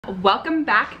Welcome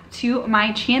back to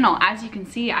my channel. As you can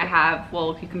see, I have, well,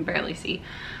 if you can barely see,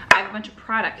 I have a bunch of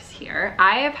products here.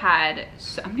 I have had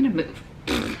so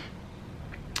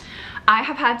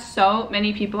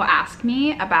many people ask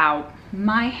me about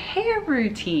my hair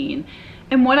routine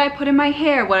and what I put in my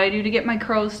hair, what I do to get my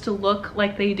curls to look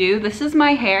like they do. This is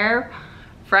my hair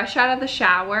fresh out of the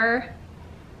shower,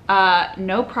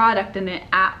 no product in it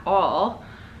at all.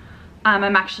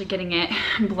 I'm actually getting it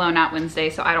blown out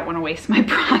Wednesday, so I don't want to waste my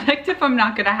product if I'm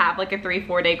not gonna have like a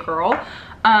 3-4 day curl. But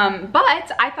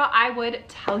I thought I would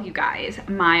tell you guys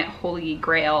my holy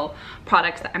grail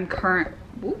products that I'm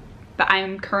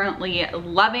currently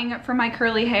loving for my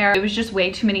curly hair. It was just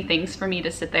way too many things for me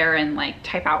to sit there and like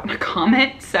type out in a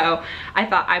comment, so I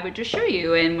thought I would just show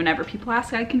you, and whenever people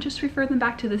ask, I can just refer them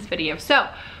back to this video. So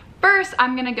first,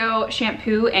 I'm gonna go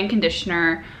shampoo and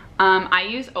conditioner. I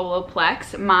use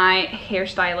Olaplex. My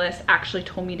hairstylist actually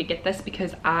told me to get this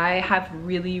because I have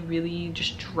really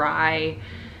just dry,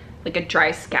 like a dry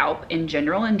scalp in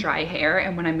general and dry hair.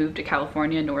 And when I moved to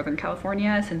California, Northern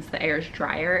California, since the air is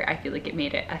drier, I feel like it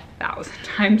made it 1,000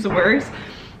 times worse.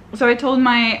 So I told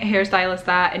my hairstylist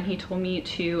that, and he told me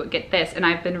to get this, and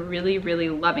I've been really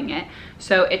loving it.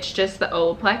 So it's just the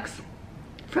Olaplex.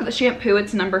 For the shampoo,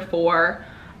 it's number 4.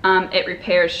 It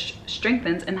repairs,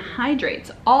 strengthens, and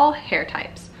hydrates all hair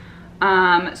types.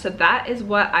 So that is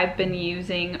what I've been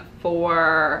using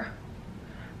for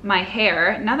my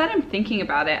hair. Now that I'm thinking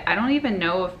about it, I don't even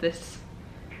know if this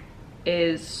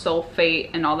is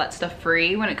sulfate and all that stuff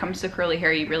free. When it comes to curly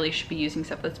hair, you really should be using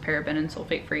stuff that's paraben and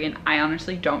sulfate free, and I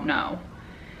honestly don't know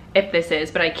if this is,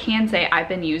 but I can say I've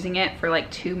been using it for like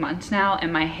 2 months now,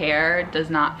 and my hair does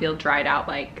not feel dried out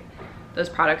like those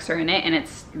products are in it, and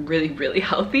it's really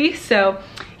healthy. So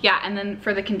yeah, and then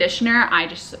for the conditioner, I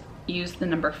just use the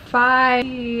number 5.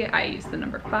 I use the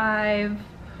number 5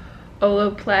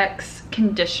 Olaplex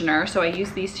conditioner, so I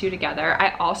use these two together.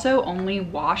 I also only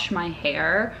wash my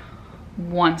hair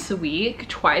once a week,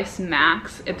 twice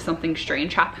max if something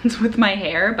strange happens with my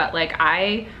hair, but like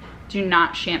I do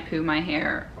not shampoo my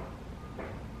hair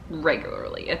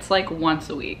regularly. It's like once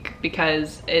a week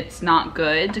because it's not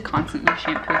good to constantly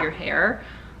shampoo your hair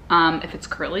if it's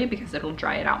curly, because it'll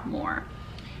dry it out more.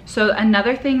 So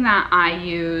another thing that I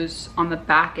use on the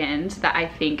back end that I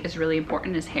think is really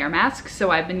important is hair masks. So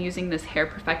I've been using this hair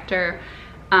perfector.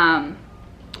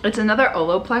 It's another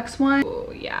Olaplex one.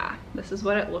 Oh yeah, this is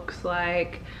what it looks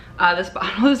like. This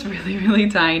bottle is really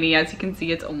tiny. As you can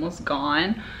see, it's almost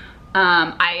gone.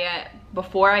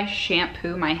 Before I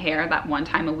shampoo my hair that one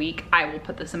time a week, I will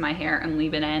put this in my hair and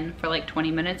leave it in for like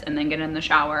 20 minutes and then get in the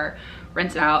shower,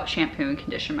 rinse it out, shampoo and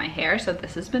condition my hair. So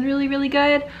this has been really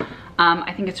good.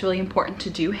 I think it's really important to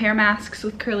do hair masks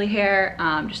with curly hair,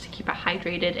 just to keep it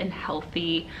hydrated and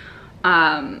healthy.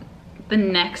 The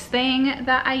next thing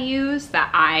that I use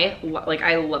that I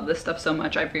love this stuff so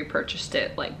much, I've repurchased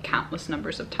it like countless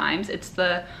numbers of times. It's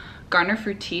the Garnier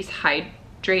Fructis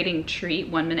Hydrating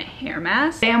Treat 1-minute hair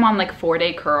mask. Today I'm on like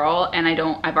 4-day curl, and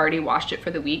I've already washed it for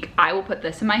the week. I will put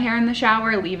this in my hair in the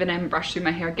shower, leave it in, brush through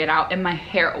my hair, get out, and my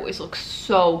hair always looks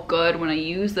so good when I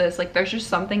use this. Like there's just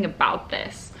something about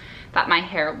this that my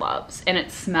hair loves, and it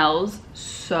smells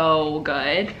so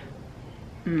good.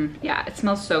 Yeah, it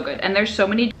smells so good. And there's so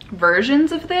many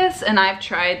versions of this, and I've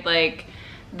tried like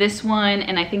this one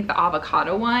and I think the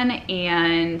avocado one,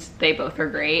 and they both are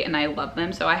great and I love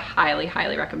them. So I highly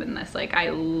recommend this. Like I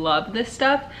love this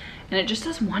stuff, and it just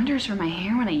does wonders for my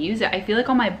hair when I use it. I feel like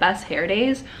all my best hair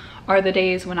days are the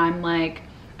days when I'm like,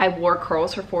 I wore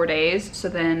curls for 4 days, so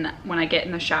then when I get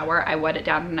in the shower, I wet it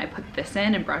down and I put this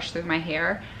in and brush through my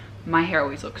hair. My hair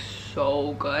always looks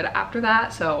so good after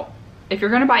that. So if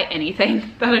you're gonna buy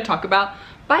anything that I talk about,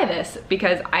 buy this,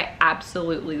 because I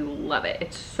absolutely love it.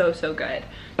 It's so good.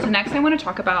 So next I want to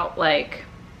talk about like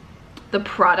the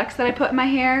products that I put in my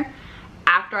hair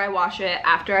after I wash it,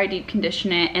 after I deep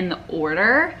condition it, in the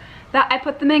order that I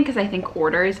put them in, because I think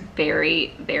order is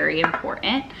very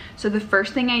important. So the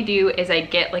first thing I do is I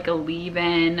get like a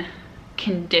leave-in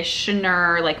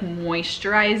conditioner, like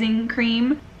moisturizing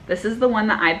cream. This is the one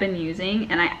that I've been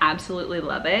using and I absolutely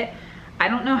love it. I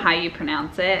don't know how you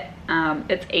pronounce it.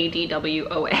 It's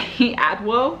ADWOA,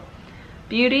 Adwo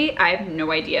Beauty. I have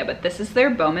no idea, but this is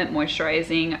their Moment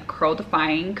Moisturizing Curl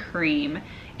Defying Cream.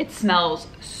 It smells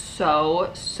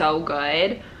so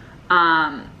good.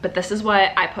 But this is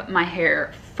what I put in my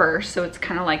hair first. So it's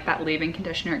kind of like that leave-in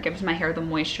conditioner. It gives my hair the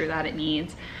moisture that it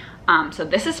needs. So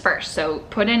this is first. So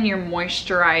put in your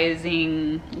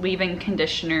moisturizing leave-in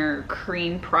conditioner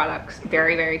cream products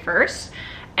very first.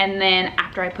 And then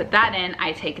after I put that in,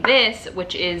 I take this,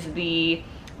 which is the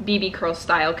BB Curl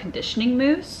Style Conditioning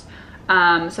Mousse.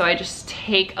 So I just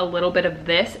take a little bit of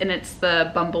this, and it's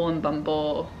the Bumble and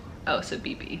Bumble, oh, so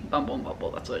BB, Bumble and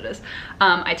Bumble, that's what it is.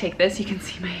 I take this, you can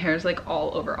see my hair is like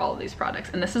all over all of these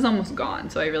products, and this is almost gone,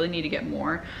 so I really need to get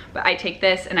more. But I take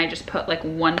this and I just put like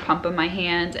one pump in my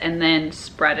hand and then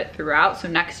spread it throughout. So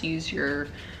next, use your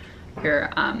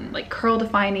like curl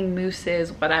defining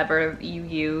mousses, whatever you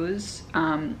use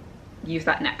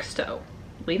that next. So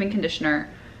leave-in conditioner,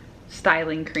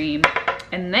 styling cream,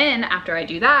 and then after I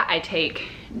do that, I take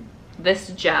this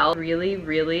gel. Really,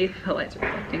 the light's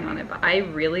reflecting on it, but I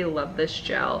really love this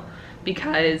gel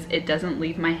because it doesn't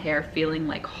leave my hair feeling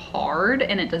like hard,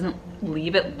 and it doesn't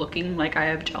leave it looking like I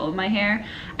have gel in my hair.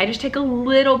 I just take a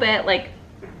little bit, like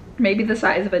maybe the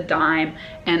size of a dime,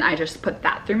 and I just put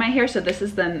that through my hair. So this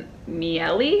is the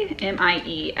Miele,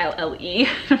 M-I-E-L-L-E,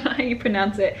 I don't know how you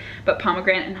pronounce it, but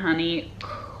pomegranate and honey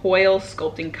coil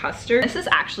sculpting custard. This is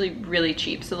actually really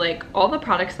cheap. So like all the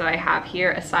products that I have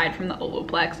here, aside from the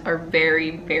Olaplex, are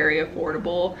very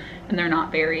affordable, and they're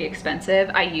not very expensive.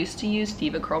 I used to use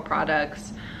Diva Curl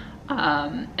products,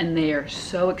 and they are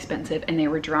so expensive, and they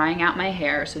were drying out my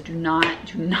hair. So do not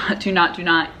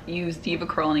use Diva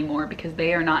Curl anymore, because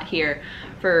they are not here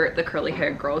for the curly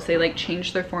haired girls. They like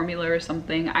changed their formula or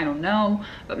something, I don't know,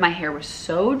 but my hair was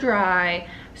so dry,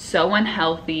 so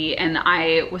unhealthy, and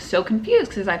I was so confused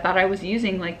because I thought I was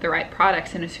using like the right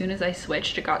products, and as soon as I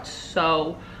switched, it got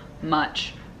so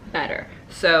much better.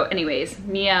 So anyways,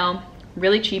 Miele,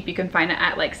 really cheap. You can find it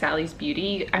at like Sally's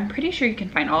Beauty. I'm pretty sure you can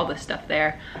find all this stuff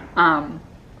there.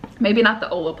 Maybe not the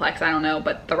Olaplex, I don't know,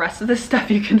 but the rest of the stuff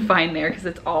you can find there, because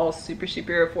it's all super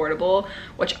affordable,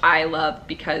 which I love,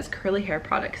 because curly hair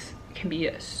products can be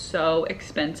so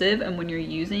expensive, and when you're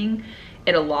using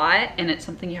it a lot and it's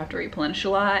something you have to replenish a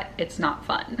lot, it's not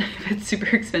fun if it's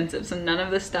super expensive. So none of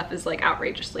this stuff is like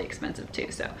outrageously expensive too,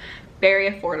 so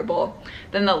very affordable.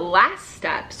 Then the last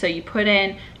step, so you put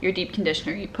in your deep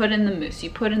conditioner, you put in the mousse, you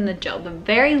put in the gel. The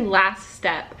very last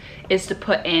step is to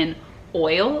put in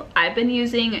oil. I've been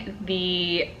using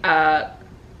the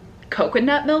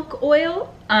coconut milk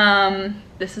oil.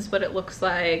 This is what it looks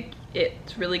like.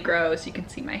 It's really gross. You can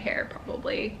see my hair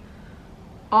probably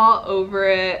all over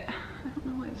it. I don't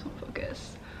know why this won't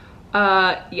focus.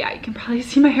 Yeah, you can probably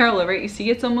see my hair all over it. You see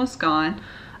it's almost gone.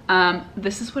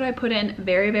 This is what I put in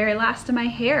very last to my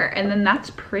hair, and then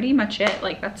that's pretty much it.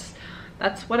 Like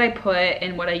that's what I put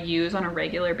and what I use on a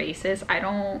regular basis.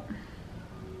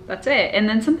 That's it. And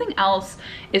then something else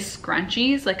is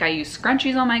scrunchies. Like I use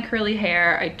scrunchies on my curly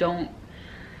hair. I don't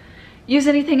use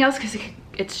anything else because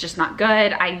it's just not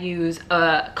good. I use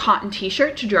a cotton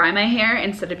t-shirt to dry my hair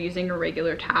instead of using a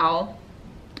regular towel.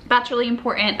 That's really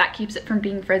important. That keeps it from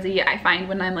being frizzy. I find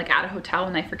when I'm like at a hotel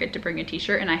and I forget to bring a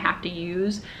t-shirt and I have to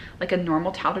use like a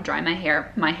normal towel to dry my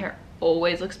hair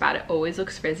always looks bad. It always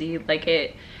looks frizzy. Like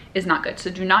it is not good. So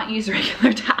do not use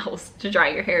regular towels to dry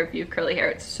your hair if you have curly hair.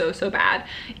 It's so bad.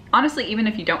 Honestly, even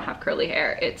if you don't have curly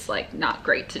hair, it's like not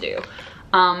great to do.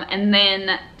 And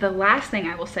then the last thing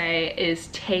I will say is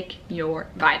take your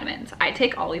vitamins. I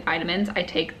take all the vitamins. I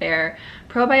take their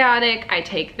probiotic, I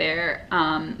take their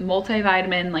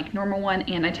multivitamin, like normal one,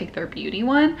 and I take their beauty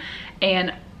one.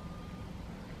 And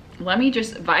let me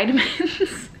just,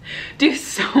 vitamins do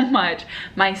so much.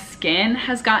 My skin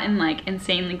has gotten like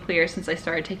insanely clear since I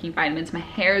started taking vitamins. My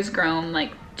hair has grown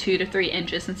like 2 to 3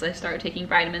 inches since I started taking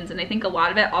vitamins, and I think a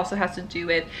lot of it also has to do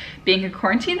with being in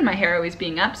quarantine and my hair always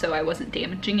being up, so I wasn't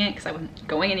damaging it because I wasn't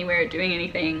going anywhere, doing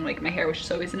anything. Like my hair was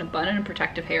just always in abundant and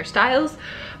protective hairstyles.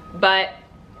 But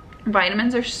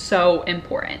vitamins are so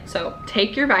important, so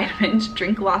take your vitamins,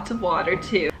 drink lots of water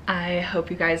too. I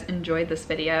hope you guys enjoyed this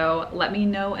video. Let me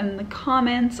know in the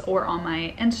comments or on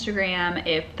my Instagram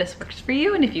if this works for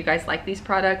you and if you guys like these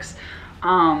products,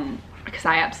 because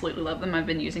I absolutely love them. I've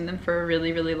been using them for a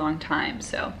really long time.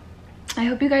 So I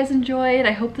hope you guys enjoyed.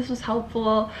 I hope this was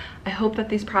helpful. I hope that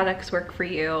these products work for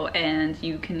you and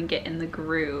you can get in the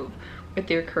groove with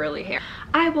your curly hair.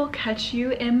 I will catch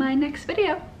you in my next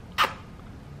video.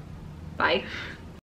 Bye.